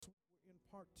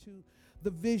heart to the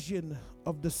vision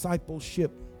of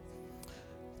discipleship.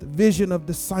 The vision of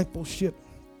discipleship.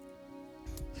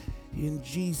 In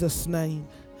Jesus' name.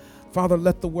 Father,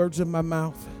 let the words of my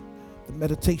mouth, the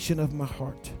meditation of my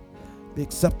heart be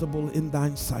acceptable in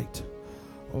thine sight.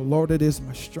 Oh Lord, it is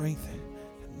my strength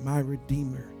and my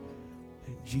Redeemer.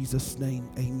 In Jesus' name,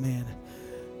 amen.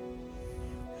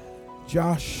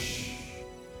 Josh,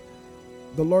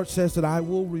 the Lord says that I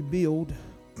will rebuild.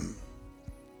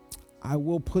 I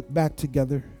will put back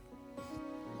together.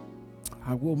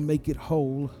 I will make it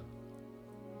whole.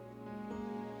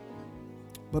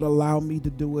 But allow me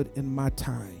to do it in my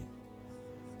time.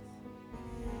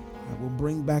 I will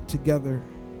bring back together.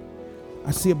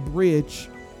 I see a bridge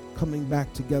coming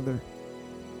back together.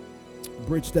 A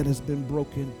bridge that has been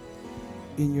broken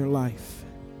in your life.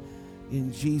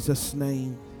 In Jesus'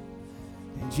 name.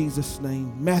 In Jesus'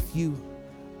 name. Matthew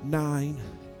 9.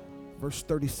 Verse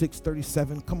 36,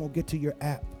 37. Come on, get to your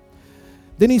app.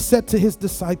 Then he said to his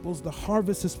disciples, the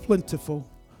harvest is plentiful,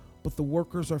 but the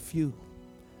workers are few.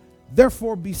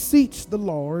 Therefore beseech the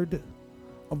Lord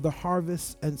of the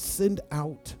harvest and send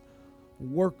out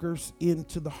workers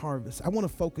into the harvest. I want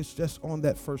to focus just on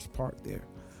that first part there.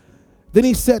 Then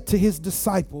he said to his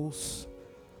disciples,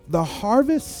 the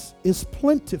harvest is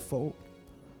plentiful,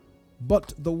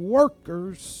 but the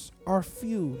workers are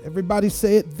few. Everybody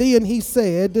say it. Then he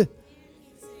said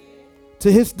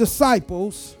to his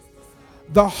disciples,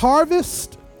 the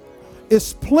harvest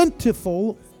is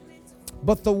plentiful,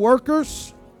 but the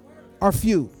workers are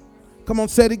few. Come on,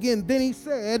 say it again. Then he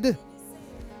said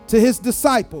to his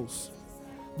disciples,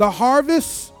 the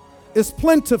harvest is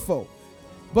plentiful,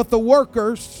 but the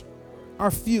workers are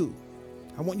few.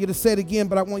 I want you to say it again,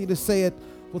 but I want you to say it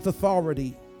with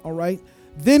authority, all right?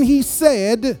 Then he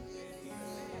said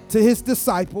to his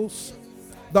disciples,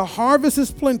 the harvest is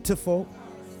plentiful,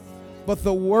 but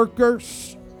the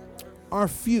workers are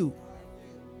few.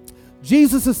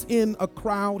 Jesus is in a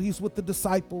crowd. He's with the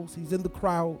disciples. He's in the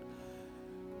crowd.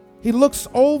 He looks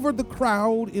over the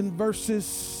crowd in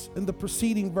the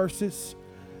preceding verses,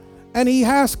 and he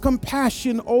has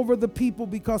compassion over the people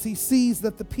because he sees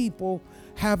that the people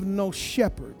have no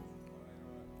shepherd.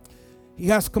 He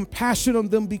has compassion on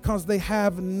them because they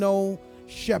have no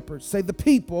shepherd. Say, the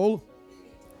people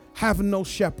have no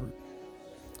shepherd.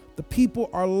 The people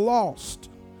are lost.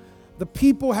 The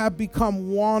people have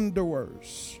become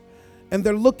wanderers. And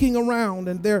they're looking around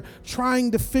and they're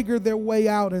trying to figure their way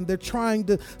out and they're trying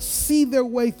to see their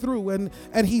way through.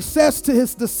 And he says to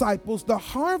his disciples, the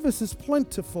harvest is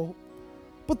plentiful,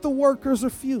 but the workers are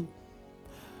few.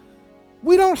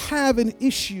 We don't have an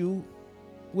issue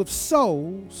with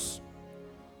souls.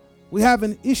 We have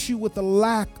an issue with the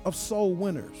lack of soul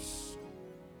winners.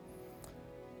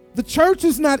 The church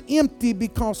is not empty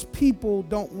because people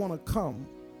don't want to come.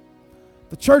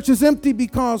 The church is empty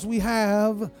because we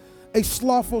have a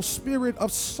slothful spirit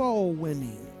of soul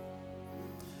winning.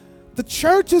 The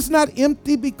church is not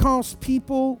empty because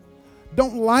people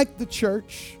don't like the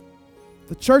church.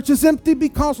 The church is empty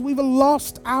because we've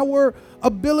lost our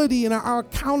ability and our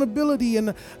accountability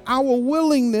and our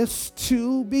willingness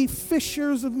to be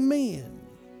fishers of men,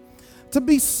 to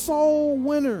be soul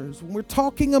winners. When we're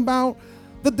talking about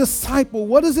the disciple,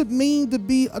 what does it mean to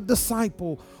be a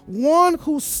disciple? One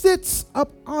who sits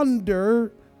up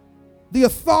under the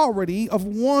authority of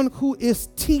one who is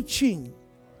teaching.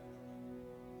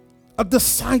 A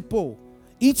disciple.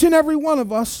 Each and every one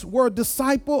of us were a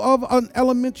disciple of an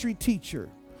elementary teacher.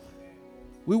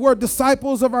 We were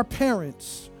disciples of our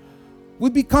parents. We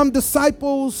become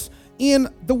disciples in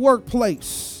the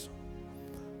workplace.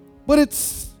 But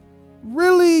it's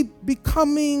really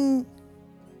becoming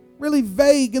really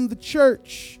vague in the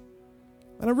church.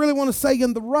 And I really want to say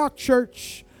in the Rock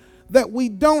Church that we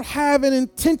don't have an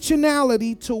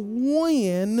intentionality to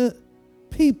win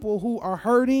people who are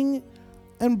hurting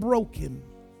and broken.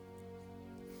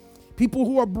 People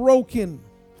who are broken.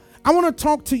 I want to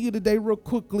talk to you today real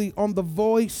quickly on the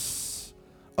voice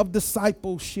of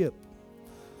discipleship.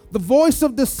 The voice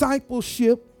of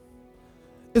discipleship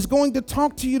is going to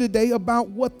talk to you today about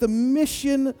what the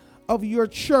mission of your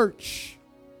church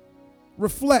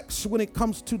reflects when it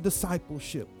comes to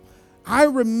discipleship. I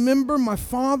remember my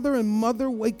father and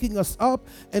mother waking us up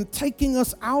and taking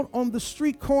us out on the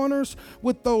street corners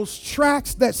with those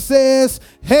tracts that says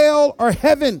hell or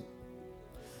heaven.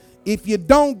 If you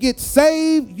don't get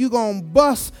saved, you're going to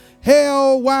bust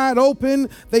hell wide open.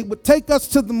 They would take us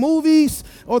to the movies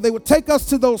or they would take us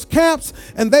to those camps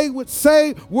and they would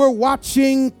say, we're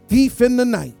watching Thief in the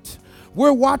Night.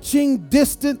 We're watching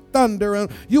Distant Thunder. And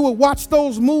you would watch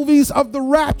those movies of the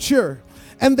rapture.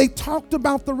 and they talked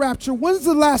about the rapture? When's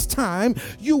the last time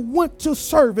you went to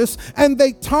service and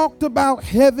they talked about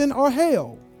heaven or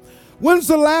hell? When's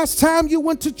the last time you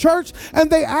went to church and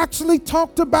they actually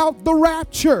talked about the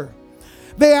rapture?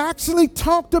 They actually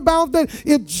talked about that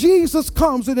if Jesus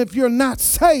comes and if you're not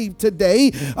saved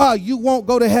today, you won't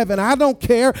go to heaven. I don't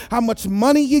care how much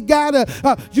money you got.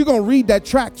 You're going to read that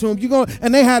tract to them.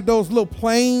 And they had those little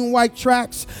plain white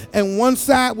tracts, and one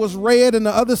side was red and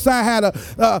the other side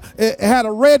had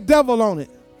a red devil on it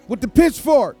with the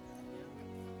pitchfork.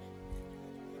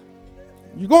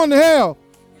 You're going to hell.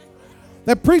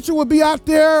 That preacher would be out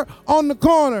there on the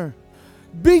corner.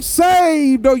 Be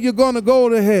saved or you're going to go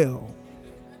to hell.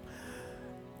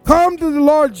 Come to the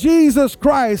Lord Jesus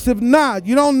Christ. If not,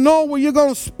 you don't know where you're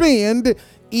going to spend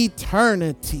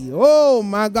eternity. Oh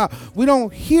my God. We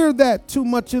don't hear that too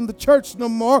much in the church no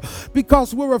more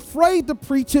because we're afraid to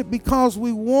preach it because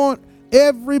we want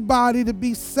everybody to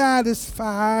be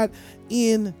satisfied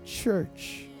in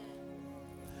church.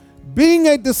 Being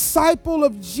a disciple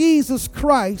of Jesus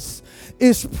Christ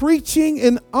is preaching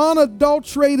an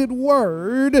unadulterated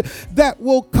word that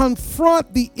will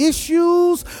confront the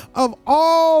issues of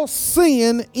all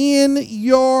sin in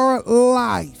your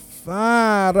life.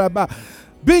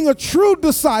 Being a true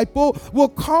disciple will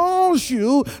cause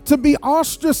you to be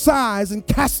ostracized and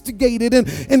castigated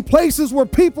in places where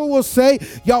people will say,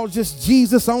 y'all just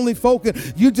Jesus only folk,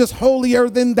 and you just holier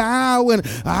than thou, and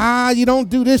you don't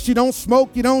do this, you don't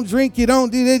smoke, you don't drink, you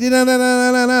don't do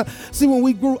that. See, when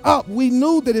we grew up, we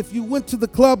knew that if you went to the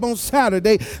club on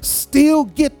Saturday, still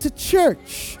get to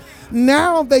church.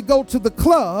 Now they go to the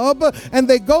club, and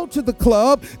they go to the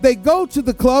club,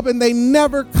 and they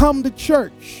never come to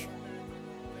church.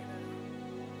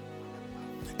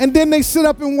 And then they sit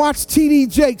up and watch T.D.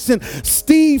 Jakes and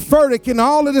Steve Furtick and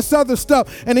all of this other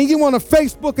stuff. And then you want to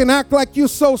Facebook and act like you're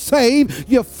so saved,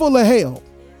 you're full of hell.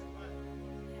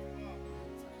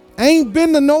 I ain't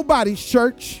been to nobody's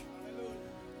church.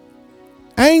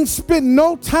 I ain't spent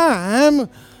no time.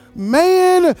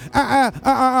 Man,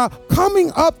 coming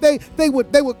up, they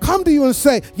would come to you and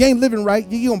say, you ain't living right.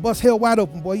 You gonna bust hell wide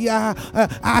open, boy. Yeah,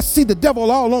 I see the devil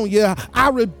all on you. I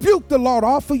rebuke the Lord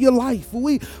off of your life.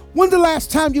 When the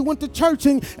last time you went to church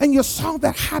and you saw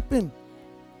that happen?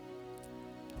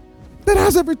 That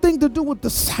has everything to do with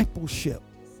discipleship.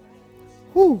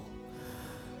 Whew.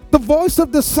 The voice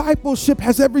of discipleship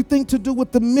has everything to do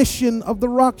with the mission of the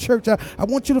Rock Church. I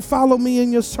want you to follow me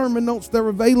in your sermon notes. They're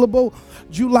available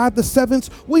July the 7th.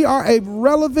 We are a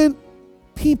relevant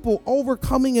people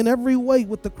overcoming in every way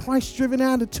with the Christ-driven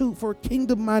attitude for a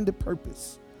kingdom-minded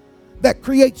purpose that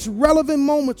creates relevant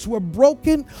moments where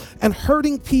broken and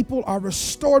hurting people are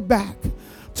restored back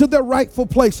to their rightful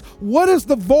place. What is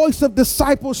the voice of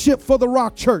discipleship for the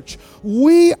Rock Church?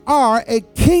 We are a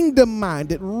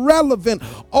kingdom-minded, relevant,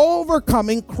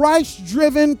 overcoming,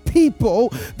 Christ-driven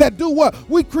people that do what?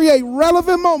 We create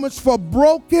relevant moments for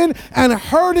broken and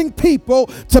hurting people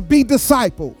to be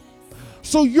discipled.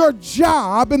 So your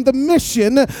job and the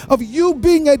mission of you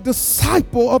being a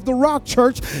disciple of the Rock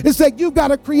Church is that you got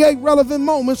to create relevant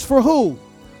moments for who?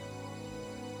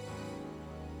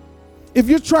 If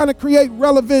you're trying to create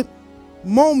relevant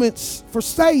moments for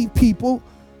saved people,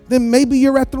 then maybe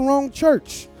you're at the wrong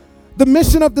church. The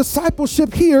mission of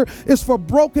discipleship here is for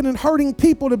broken and hurting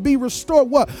people to be restored,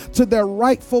 what? To their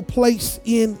rightful place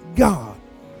in God.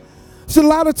 So a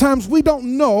lot of times we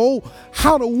don't know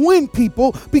how to win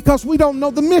people because we don't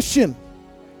know the mission.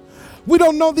 We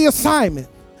don't know the assignment.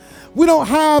 We don't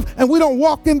have and we don't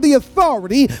walk in the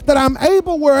authority that I'm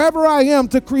able wherever I am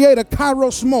to create a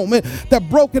Kairos moment that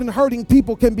broken and hurting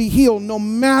people can be healed no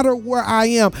matter where I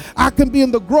am. I can be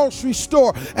in the grocery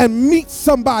store and meet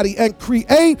somebody and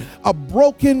create a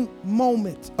broken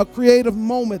moment, a creative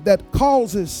moment that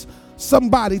causes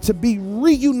somebody to be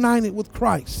reunited with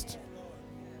Christ.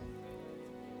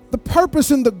 The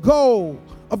purpose and the goal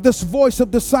of this voice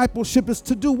of discipleship is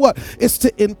to do what? It's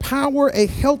to empower a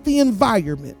healthy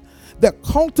environment that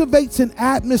cultivates an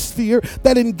atmosphere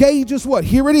that engages what?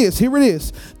 Here it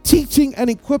is. Teaching and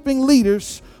equipping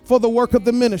leaders for the work of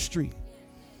the ministry.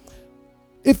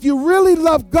 If you really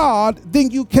love God, then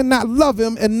you cannot love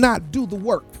him and not do the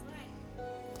work.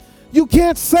 You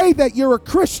can't say that you're a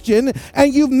Christian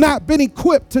and you've not been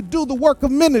equipped to do the work of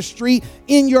ministry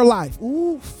in your life.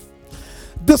 Oof.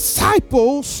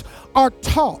 Disciples are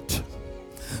taught.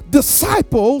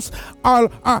 Disciples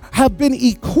have been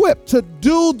equipped to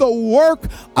do the work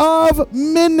of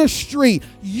ministry.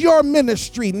 Your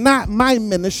ministry, not my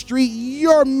ministry,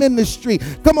 your ministry.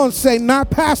 Come on, say, not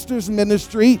pastor's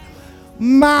ministry,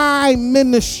 my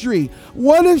ministry.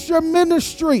 What is your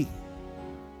ministry?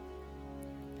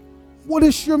 What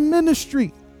is your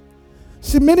ministry?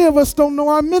 See, many of us don't know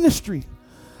our ministry.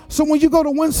 So when you go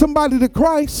to win somebody to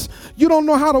Christ, you don't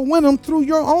know how to win them through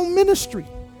your own ministry.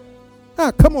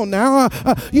 Come on now.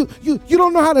 You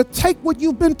don't know how to take what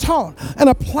you've been taught and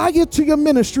apply it to your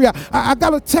ministry. I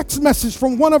got a text message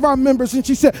from one of our members, and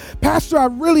she said, Pastor, I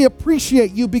really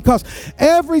appreciate you because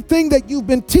everything that you've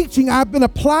been teaching, I've been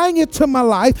applying it to my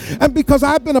life. And because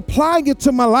I've been applying it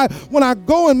to my life, when I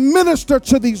go and minister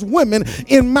to these women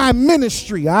in my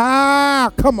ministry,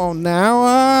 come on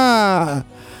now.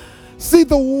 See,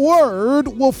 the word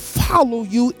will follow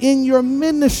you in your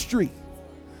ministry.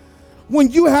 When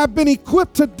you have been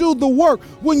equipped to do the work,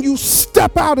 when you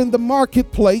step out in the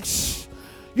marketplace,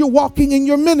 you're walking in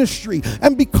your ministry.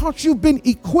 And because you've been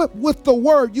equipped with the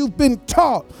word, you've been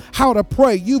taught how to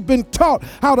pray. You've been taught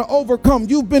how to overcome.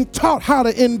 You've been taught how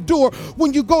to endure.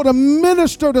 When you go to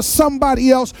minister to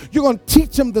somebody else, you're going to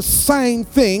teach them the same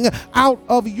thing out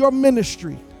of your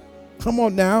ministry. Come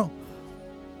on now.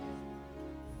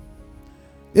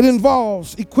 It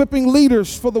involves equipping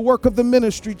leaders for the work of the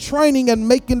ministry, training and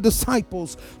making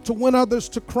disciples to win others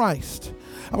to Christ.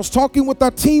 I was talking with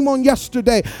our team on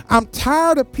yesterday. I'm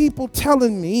tired of people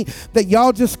telling me that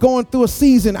y'all just going through a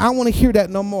season. I want to hear that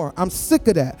no more. I'm sick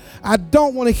of that. I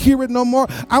don't want to hear it no more.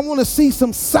 I want to see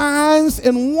some signs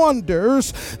and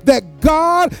wonders that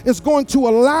God is going to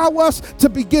allow us to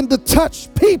begin to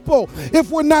touch people. If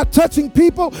we're not touching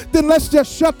people, then let's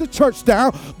just shut the church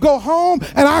down, go home,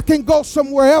 and I can go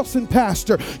somewhere else and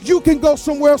pastor. You can go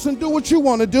somewhere else and do what you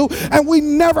want to do, and we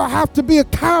never have to be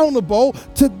accountable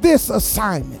to this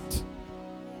assignment.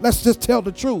 Let's just tell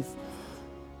the truth.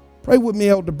 Pray with me,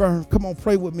 Elder Byrne. Come on,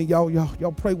 pray with me,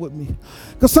 y'all pray with me.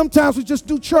 Because sometimes we just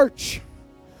do church,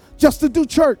 just to do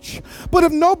church. But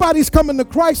if nobody's coming to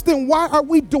Christ, then why are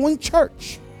we doing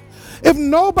church? If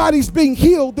nobody's being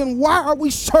healed, then why are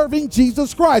we serving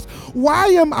Jesus Christ? Why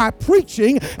am I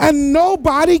preaching and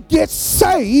nobody gets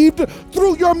saved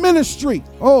through your ministry?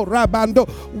 Oh, Rabando,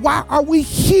 why are we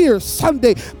here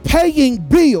Sunday paying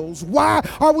bills? Why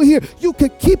are we here? You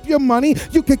could keep your money,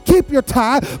 you could keep your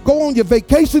tithe, go on your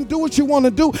vacation, do what you want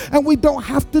to do, and we don't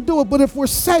have to do it. But if we're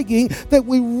saying that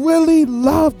we really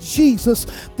love Jesus,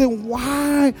 then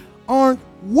why aren't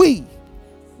we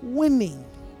winning?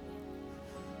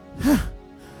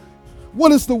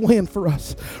 What is the win for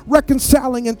us?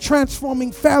 Reconciling and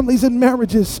transforming families and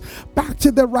marriages back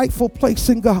to their rightful place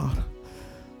in God.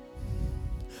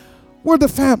 We're the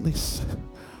families.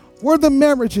 We're the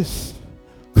marriages.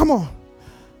 Come on.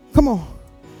 Come on.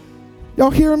 Y'all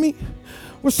hear me?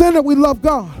 We're saying that we love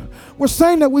God. We're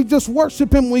saying that we just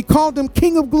worship him. We called him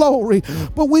King of Glory.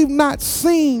 But we've not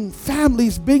seen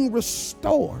families being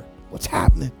restored. What's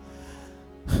happening?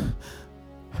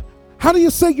 How do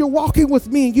you say you're walking with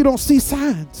me and you don't see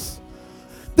signs?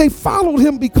 They followed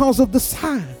him because of the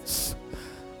signs.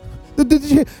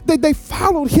 They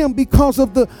followed him because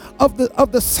of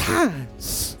the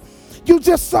signs. You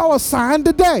just saw a sign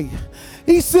today.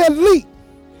 He said leap.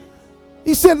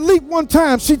 He said leap one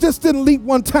time. She just didn't leap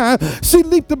one time. She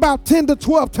leaped about 10 to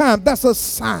 12 times. That's a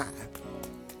sign.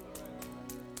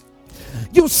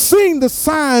 You've seen the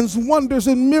signs, wonders,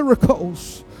 and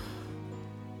miracles.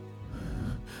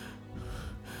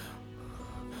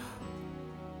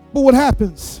 But what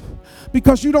happens?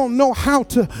 Because you don't know how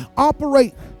to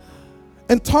operate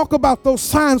and talk about those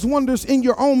signs, wonders in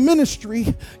your own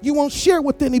ministry, you won't share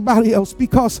with anybody else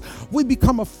because we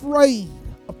become afraid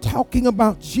of talking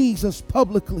about Jesus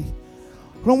publicly.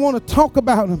 Don't want to talk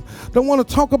about him. Don't want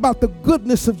to talk about the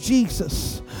goodness of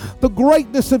Jesus, the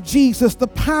greatness of Jesus, the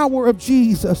power of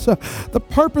Jesus. The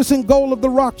purpose and goal of the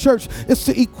Rock Church is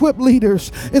to equip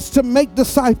leaders. It's to make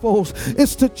disciples.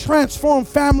 It's to transform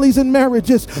families and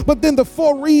marriages. But then the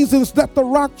 4 reasons that the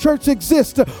Rock Church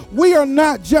exists. We are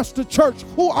not just a church.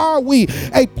 Who are we?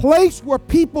 A place where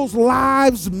people's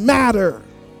lives matter.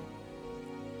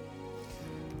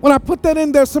 When I put that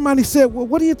in there, somebody said, well,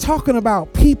 what are you talking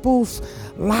about? People's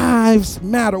lives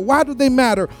matter. Why do they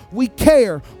matter? We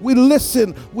care, we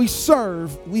listen, we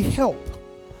serve, we help.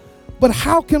 But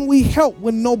how can we help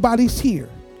when nobody's here?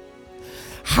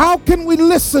 How can we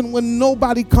listen when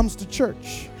nobody comes to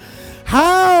church?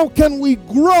 How can we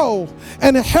grow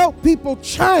and help people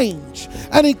change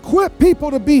and equip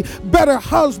people to be better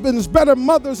husbands, better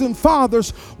mothers and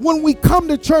fathers when we come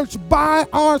to church by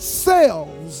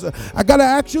ourselves? I got to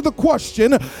ask you the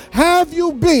question, have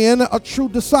you been a true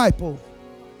disciple?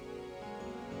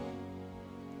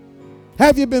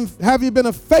 Have you been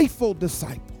a faithful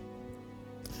disciple?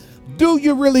 Do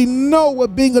you really know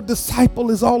what being a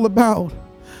disciple is all about?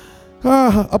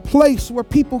 A place where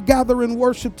people gather in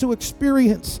worship to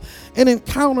experience an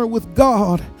encounter with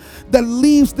God that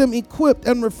leaves them equipped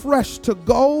and refreshed to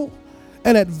go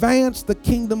and advance the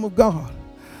kingdom of God.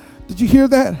 Did you hear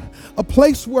that? A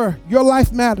place where your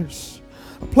life matters.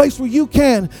 A place where you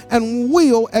can and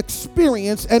will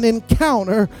experience and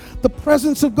encounter the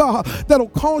presence of God that'll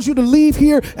cause you to leave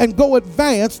here and go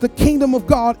advance the kingdom of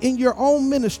God in your own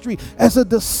ministry as a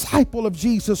disciple of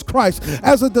Jesus Christ,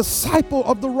 as a disciple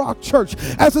of the Rock Church,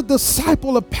 as a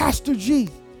disciple of Pastor G.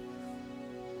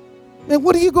 Man,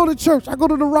 where do you go to church? I go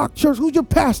to the Rock Church. Who's your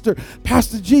pastor?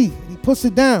 Pastor G. He puts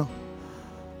it down.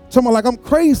 Someone like I'm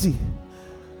crazy.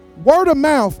 Word of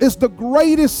mouth is the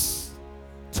greatest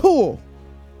tool.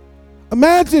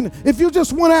 Imagine if you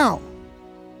just went out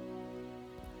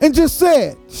and just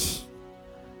said,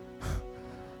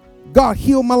 God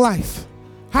healed my life.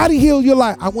 How did he heal your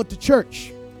life? I went to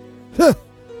church.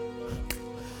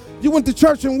 You went to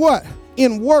church in what?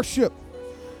 In worship.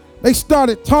 They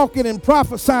started talking and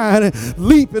prophesying and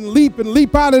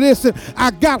leap out of this. And I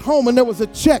got home and there was a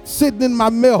check sitting in my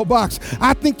mailbox.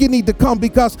 I think you need to come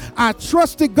because I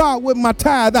trusted God with my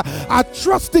tithe. I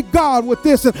trusted God with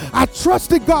this and I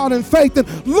trusted God in faith.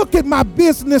 And look at my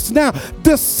business now.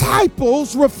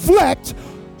 Disciples reflect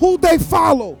who they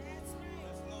follow.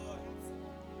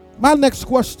 My next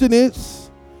question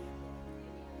is,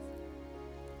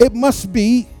 it must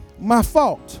be my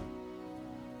fault.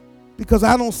 Because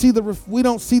we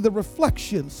don't see the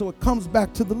reflection, so it comes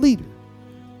back to the leader.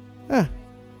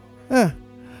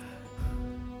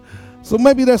 So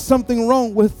maybe there's something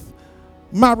wrong with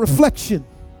my reflection,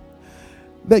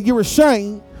 that you're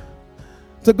ashamed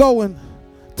to go and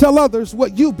tell others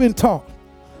what you've been taught.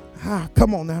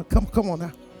 Come on now, come on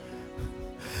now.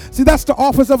 See, that's the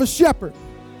office of a shepherd.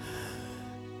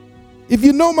 If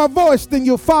you know my voice, then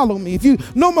you'll follow me. If you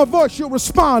know my voice, you'll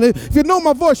respond. If you know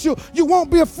my voice, you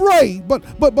won't be afraid.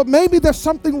 But maybe there's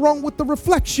something wrong with the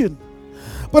reflection.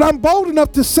 But I'm bold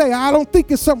enough to say I don't think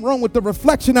there's something wrong with the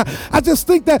reflection. I just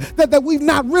think that we've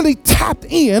not really tapped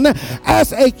in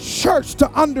as a church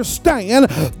to understand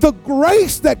the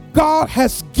grace that God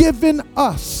has given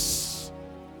us.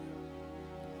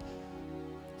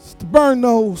 Sister Byrne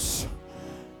knows.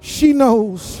 She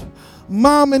knows.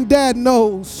 Mom and Dad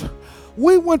knows.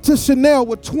 We went to Chanel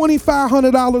with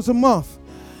 $2,500 a month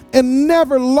and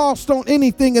never lost on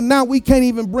anything, and now we can't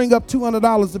even bring up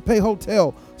 $200 to pay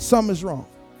hotel. Something is wrong.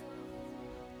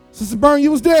 Sister Byrne,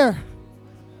 you was there.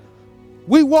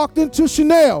 We walked into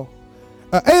Chanel,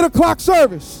 an 8 o'clock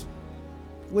service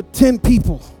with 10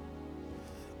 people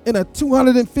in a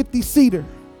 250-seater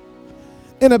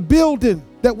in a building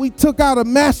that we took out a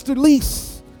master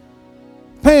lease,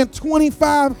 paying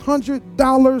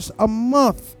 $2,500 a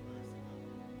month.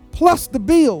 Plus the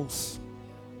bills.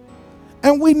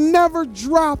 And we never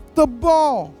dropped the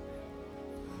ball.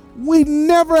 We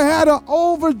never had an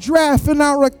overdraft in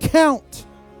our account.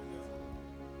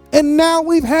 And now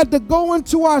we've had to go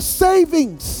into our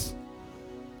savings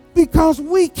because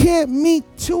we can't meet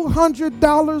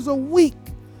 $200 a week.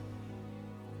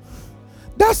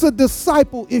 That's a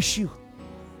disciple issue.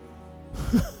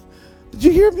 Did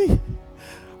you hear me?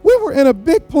 We were in a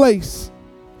big place.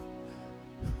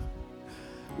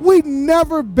 We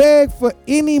never begged for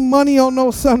any money on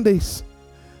those Sundays.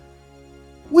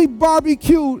 We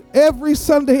barbecued every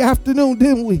Sunday afternoon,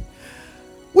 didn't we?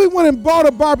 We went and bought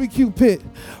a barbecue pit.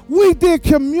 We did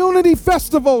community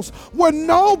festivals where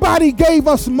nobody gave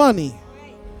us money.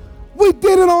 We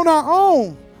did it on our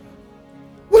own.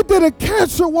 We did a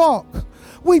cancer walk.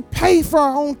 We paid for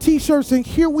our own t-shirts, and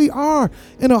here we are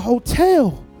in a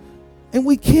hotel, and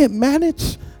we can't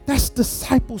manage. That's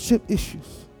discipleship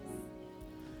issues.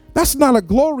 That's not a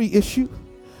glory issue.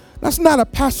 That's not a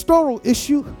pastoral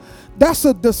issue. That's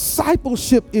a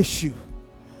discipleship issue.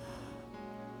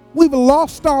 We've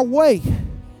lost our way.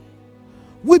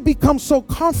 We've become so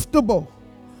comfortable.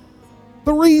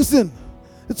 The reason,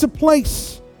 it's a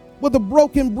place where the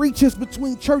broken breaches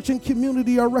between church and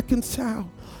community are reconciled.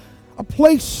 A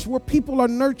place where people are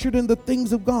nurtured in the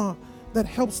things of God that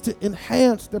helps to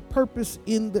enhance their purpose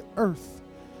in the earth.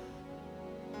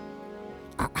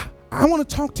 I want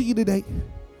to talk to you today.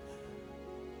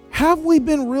 Have we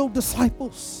been real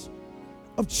disciples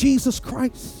of Jesus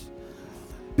Christ?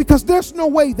 Because there's no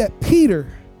way that Peter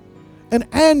and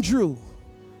Andrew,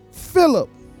 Philip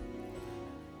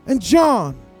and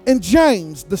John and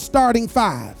James, the starting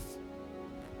five,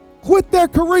 quit their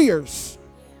careers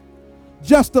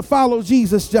just to follow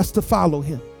Jesus, just to follow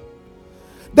him.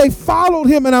 They followed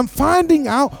him, and I'm finding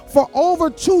out, for over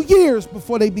 2 years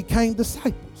before they became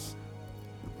disciples.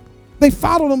 They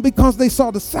followed him because they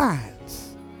saw the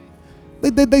signs.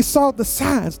 They saw the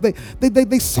signs.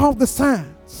 They saw the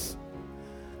signs.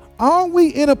 Are we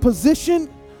in a position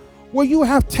where you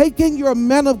have taken your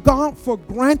man of God for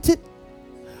granted?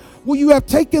 When you have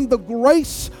taken the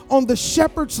grace on the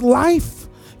shepherd's life,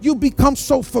 you become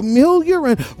so familiar,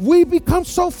 and we become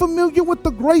so familiar with the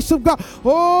grace of God.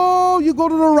 Oh, you go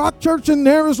to the Rock Church and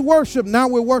there is worship. Now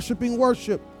we're worshiping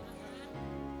worship.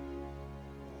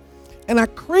 And I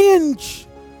cringe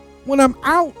when I'm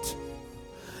out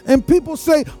and people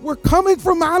say, we're coming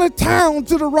from out of town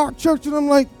to the Rock Church. And I'm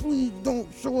like, please don't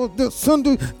show up this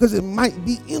Sunday because it might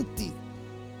be empty.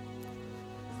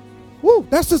 Woo,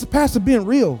 that's just a pastor being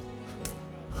real.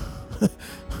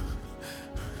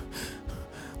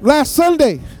 Last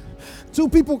Sunday, 2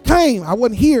 people came. I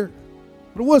wasn't here,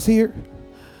 but I was here.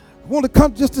 I wanted to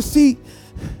come just to see.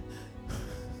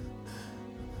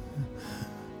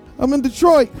 I'm in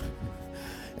Detroit,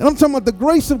 and I'm talking about the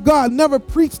grace of God. Never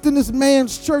preached in this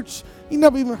man's church. He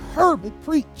never even heard me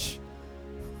preach.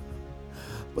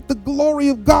 But the glory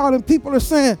of God, and people are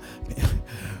saying,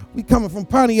 we coming from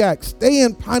Pontiac. Stay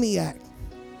in Pontiac.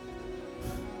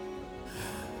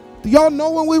 Do y'all know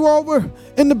when we were over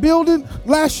in the building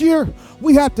last year,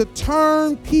 we had to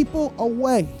turn people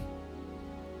away.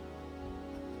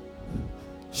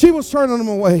 She was turning them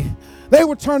away. They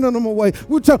were turning them away.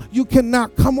 We were telling you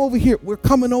cannot come over here. We're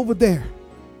coming over there.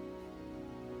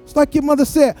 It's like your mother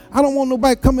said, I don't want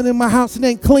nobody coming in my house and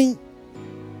ain't clean.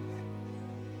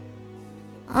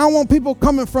 I don't want people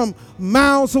coming from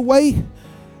miles away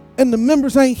and the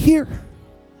members ain't here.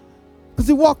 Because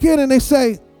they walk in and they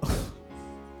say,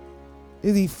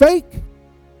 is he fake?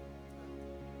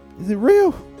 Is it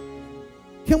real?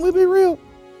 Can we be real?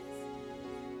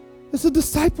 It's a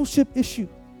discipleship issue.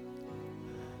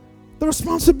 The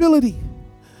responsibility.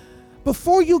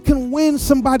 Before you can win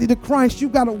somebody to Christ, you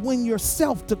got to win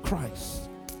yourself to Christ.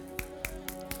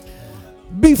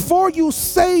 Before you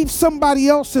save somebody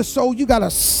else's soul, you got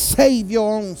to save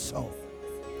your own soul.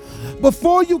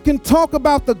 Before you can talk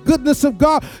about the goodness of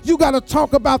God, you got to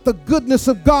talk about the goodness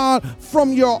of God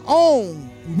from your own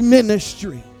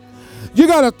ministry. You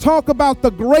got to talk about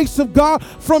the grace of God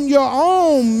from your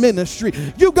own ministry.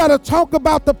 You got to talk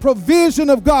about the provision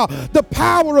of God, the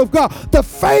power of God, the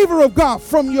favor of God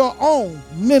from your own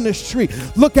ministry.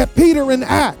 Look at Peter in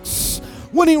Acts.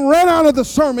 When he ran out of the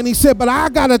sermon, he said, but I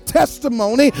got a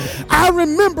testimony. I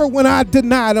remember when I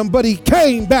denied him, but he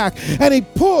came back and he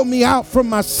pulled me out from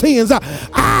my sins.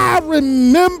 I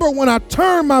remember when I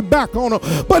turned my back on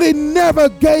him, but he never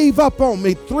gave up on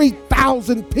me.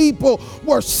 3,000 people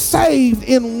were saved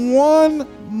in one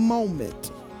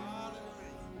moment,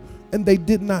 and they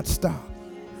did not stop.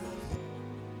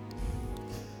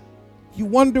 You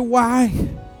wonder why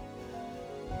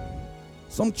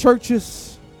some churches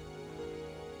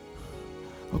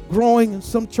are growing and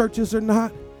some churches are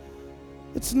not.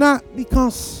 It's not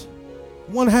because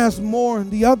one has more than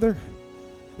the other.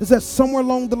 It's that somewhere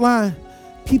along the line,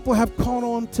 people have caught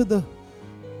on to the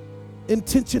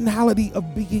intentionality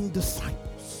of being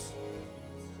disciples.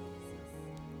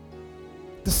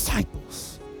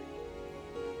 Disciples.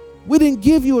 We didn't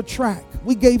give you a track.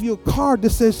 We gave you a card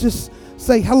that says just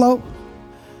say hello.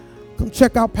 Come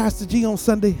check out Pastor G on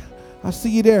Sunday. I'll see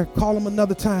you there. Call him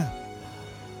another time.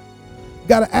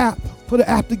 Got an app, put an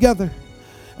app together,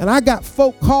 and I got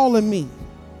folk calling me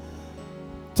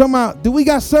talking about, do we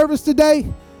got service today?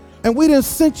 And we done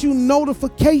sent you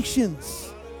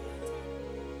notifications.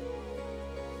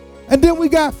 And then we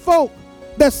got folk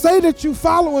that say that you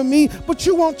following me, but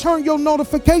you won't turn your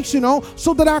notification on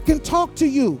so that I can talk to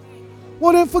you.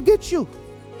 Well, then forget you.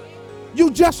 You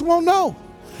just won't know.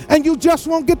 And you just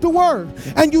won't get the word.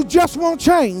 And you just won't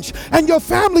change. And your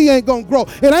family ain't gonna grow.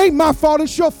 It ain't my fault,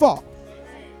 it's your fault.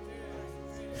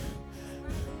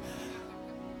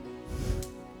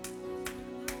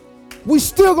 We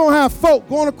still gonna have folk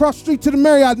going across the street to the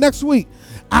Marriott next week.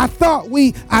 I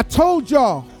told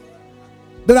y'all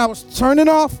that I was turning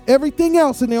off everything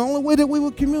else, and the only way that we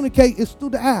would communicate is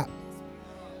through the app.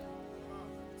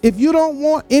 If you don't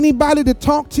want anybody to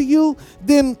talk to you,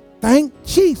 then thank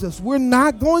Jesus, we're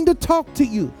not going to talk to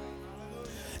you.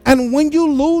 And when you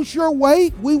lose your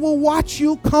way, we will watch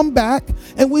you come back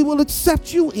and we will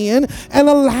accept you in and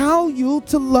allow you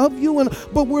to love you.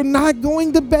 But we're not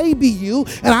going to baby you.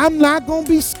 And I'm not going to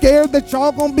be scared that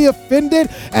y'all going to be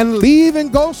offended and leave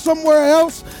and go somewhere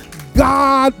else.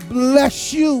 God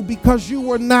bless you because you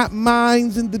were not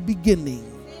mine in the beginning.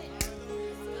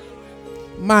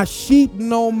 My sheep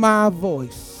know my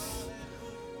voice.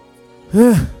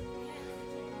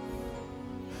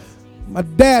 My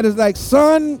dad is like,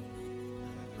 son,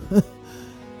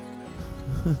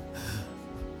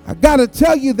 I got to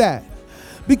tell you that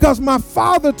because my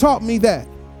father taught me that.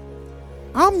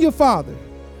 I'm your father.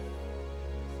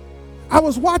 I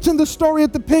was watching the story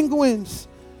at the Penguins,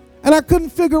 And I couldn't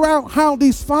figure out how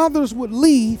these fathers would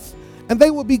leave and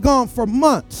they would be gone for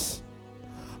months.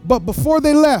 But before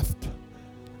they left,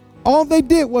 all they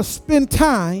did was spend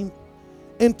time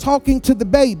in talking to the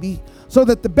baby so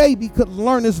that the baby could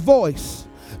learn his voice.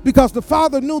 Because the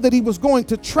father knew that he was going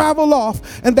to travel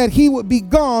off and that he would be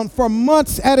gone for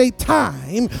months at a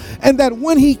time, and that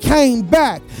when he came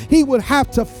back, he would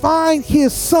have to find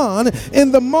his son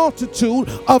in the multitude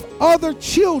of other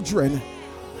children.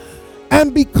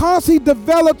 And because he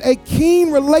developed a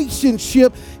keen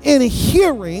relationship in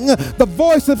hearing the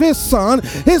voice of his son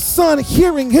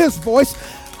hearing his voice,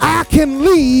 I can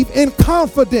leave in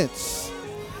confidence.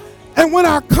 And when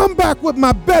I come back with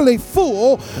my belly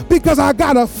full, because I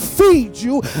gotta feed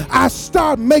you, I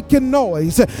start making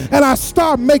noise, and I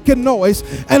start making noise.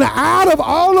 And out of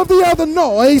all of the other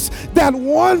noise, that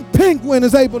one penguin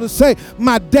is able to say,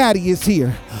 my daddy is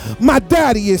here. My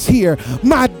daddy is here.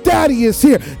 My daddy is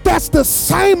here. That's the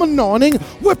same anointing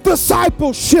with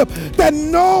discipleship, that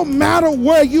no matter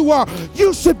where you are,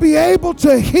 you should be able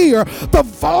to hear the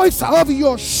voice of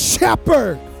your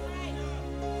shepherd.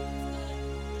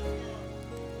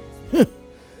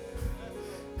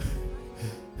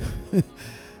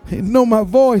 Know my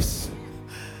voice.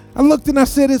 I looked and I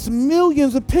said, it's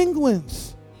millions of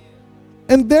penguins,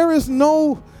 and there is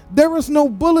no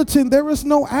bulletin, there is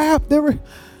no app,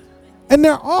 and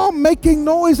they're all making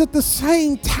noise at the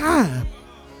same time.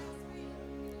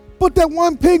 But that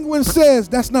one penguin says,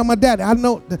 that's not my daddy. I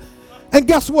know. And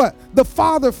guess what? The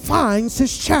father finds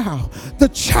his child. The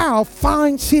child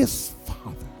finds his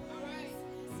father.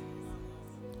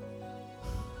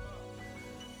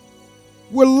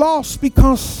 We're lost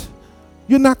because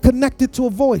you're not connected to a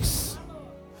voice.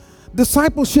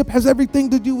 Discipleship has everything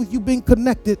to do with you being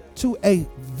connected to a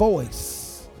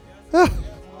voice.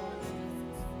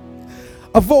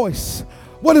 A voice.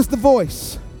 What is the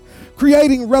voice?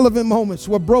 Creating relevant moments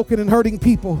where broken and hurting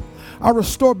people are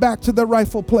restored back to their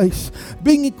rightful place.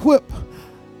 Being equipped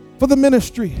for the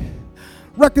ministry.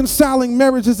 Reconciling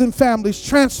marriages and families,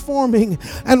 transforming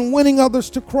and winning others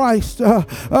to Christ.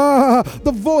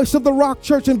 The voice of the Rock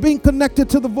Church and being connected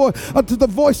to the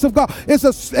voice of God is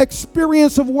an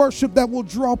experience of worship that will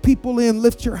draw people in.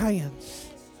 Lift your hands.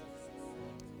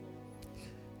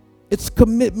 It's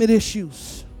commitment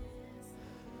issues.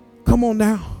 Come on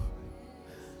now.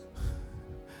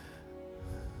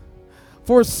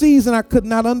 For a season, I could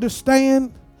not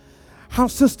understand how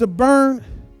Sister Byrne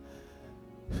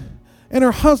and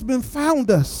her husband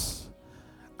found us.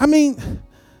 I mean,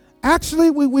 actually,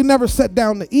 we never sat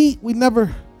down to eat. We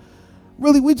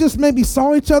just maybe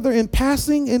saw each other in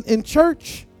passing in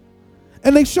church.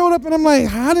 And they showed up and I'm like,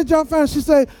 how did y'all find us? She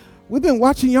said, we've been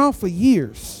watching y'all for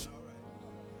years.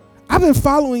 I've been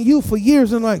following you for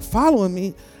years. And like, following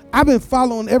me, I've been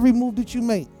following every move that you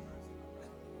make.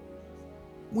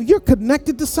 When you're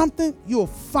connected to something, you'll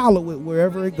follow it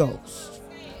wherever it goes.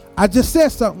 I just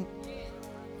said something.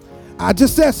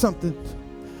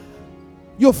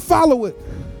 You'll follow it.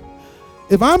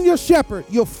 If I'm your shepherd,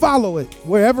 you'll follow it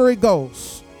wherever it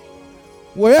goes.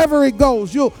 Wherever it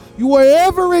goes,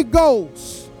 wherever it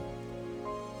goes,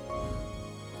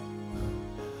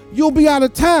 you'll be out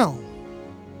of town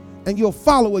and you'll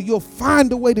follow it. You'll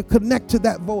find a way to connect to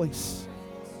that voice.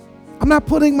 I'm not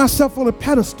putting myself on a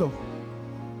pedestal,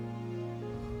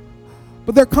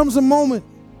 but there comes a moment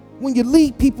when you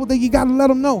lead people that you got to let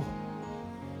them know,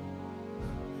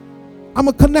 I'm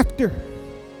a connector.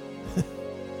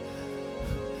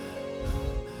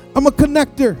 I'm a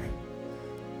connector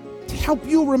to help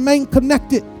you remain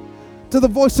connected to the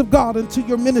voice of God and to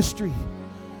your ministry.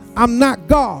 I'm not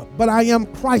God, but I am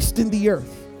Christ in the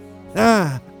earth.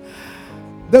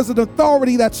 There's an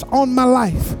authority that's on my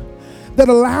life that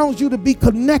allows you to be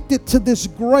connected to this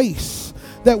grace,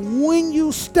 that when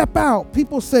you step out,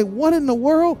 people say, what in the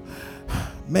world?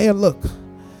 Man, look,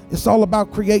 it's all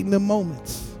about creating the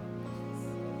moments.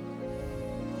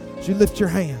 As you lift your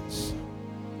hands.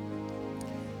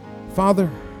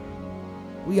 Father,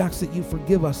 we ask that you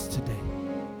forgive us today.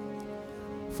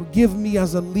 Forgive me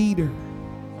as a leader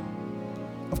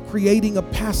of creating a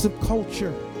passive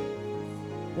culture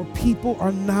where people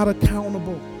are not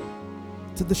accountable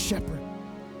to the shepherd.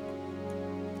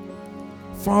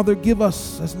 Father, give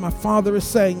us, as my Father is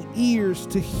saying, ears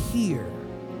to hear.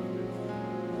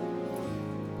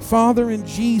 Father, in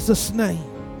Jesus' name,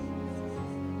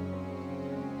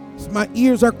 as my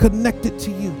ears are connected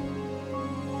to you,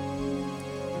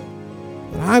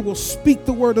 and I will speak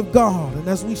the word of God. And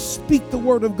as we speak the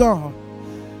word of God,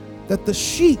 that the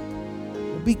sheep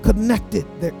will be connected,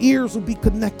 their ears will be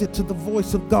connected to the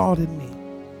voice of God in me.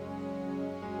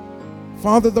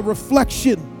 Father, the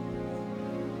reflection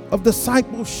of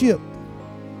discipleship,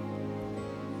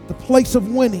 the place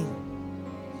of winning.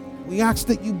 We ask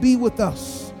that you be with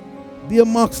us, be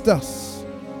amongst us.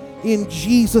 In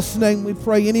Jesus' name we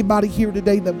pray. Anybody here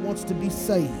today that wants to be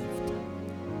saved,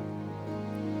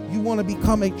 you want to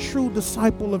become a true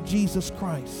disciple of Jesus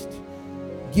Christ,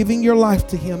 giving your life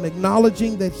to him,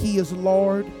 acknowledging that he is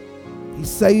Lord, he's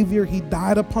Savior, he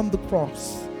died upon the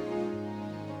cross,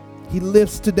 he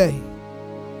lives today,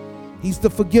 he's the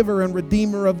forgiver and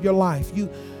redeemer of your life. You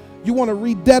want to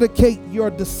rededicate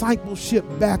your discipleship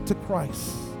back to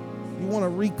Christ. You want to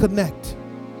reconnect.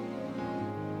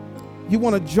 You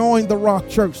want to join the Rock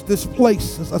Church. This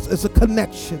place is a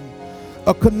connection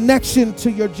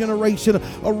to your generation, a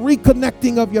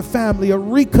reconnecting of your family, a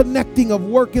reconnecting of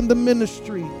work in the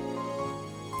ministry.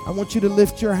 I want you to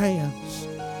lift your hands.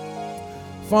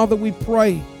 Father, we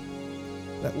pray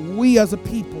that we as a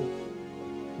people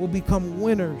will become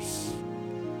winners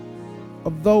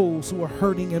of those who are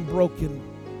hurting and broken.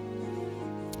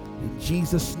 In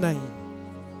Jesus' name,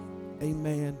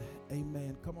 amen.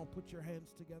 Amen. Come on, put your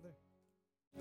hands together.